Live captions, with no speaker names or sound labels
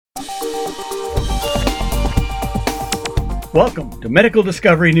Welcome to Medical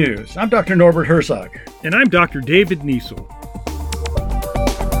Discovery News. I'm Dr. Norbert Herzog. And I'm Dr. David Niesel.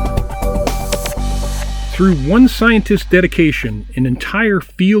 Through one scientist's dedication, an entire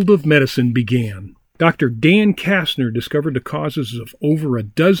field of medicine began. Dr. Dan Kastner discovered the causes of over a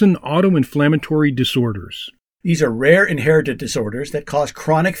dozen autoinflammatory disorders. These are rare inherited disorders that cause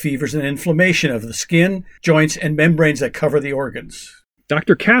chronic fevers and inflammation of the skin, joints, and membranes that cover the organs.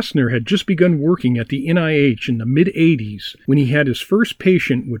 Dr. Kastner had just begun working at the NIH in the mid-'80s when he had his first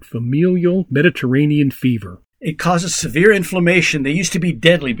patient with familial Mediterranean fever. It causes severe inflammation that used to be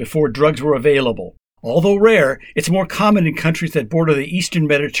deadly before drugs were available. Although rare, it's more common in countries that border the eastern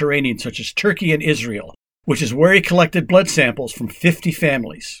Mediterranean, such as Turkey and Israel, which is where he collected blood samples from 50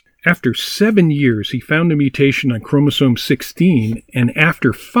 families. After 7 years, he found a mutation on chromosome 16, and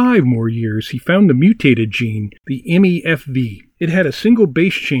after 5 more years, he found the mutated gene, the MEFV. It had a single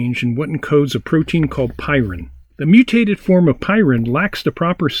base change in what encodes a protein called pyrin. The mutated form of pyrin lacks the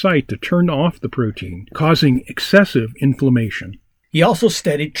proper site to turn off the protein, causing excessive inflammation. He also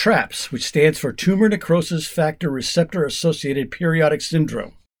studied TRAPS, which stands for Tumor Necrosis Factor Receptor-Associated Periodic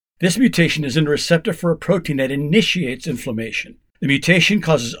Syndrome. This mutation is in the receptor for a protein that initiates inflammation. The mutation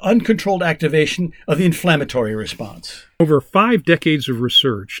causes uncontrolled activation of the inflammatory response. Over 5 decades of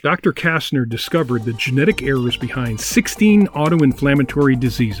research, Dr. Kastner discovered the genetic errors behind 16 autoinflammatory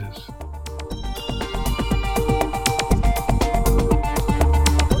diseases.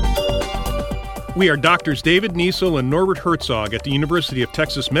 We are Drs. David Niesel and Norbert Herzog at the University of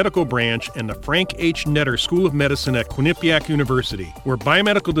Texas Medical Branch and the Frank H. Netter School of Medicine at Quinnipiac University, where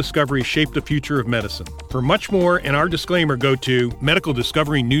biomedical discoveries shape the future of medicine. For much more and our disclaimer, go to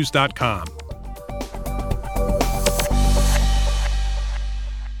medicaldiscoverynews.com.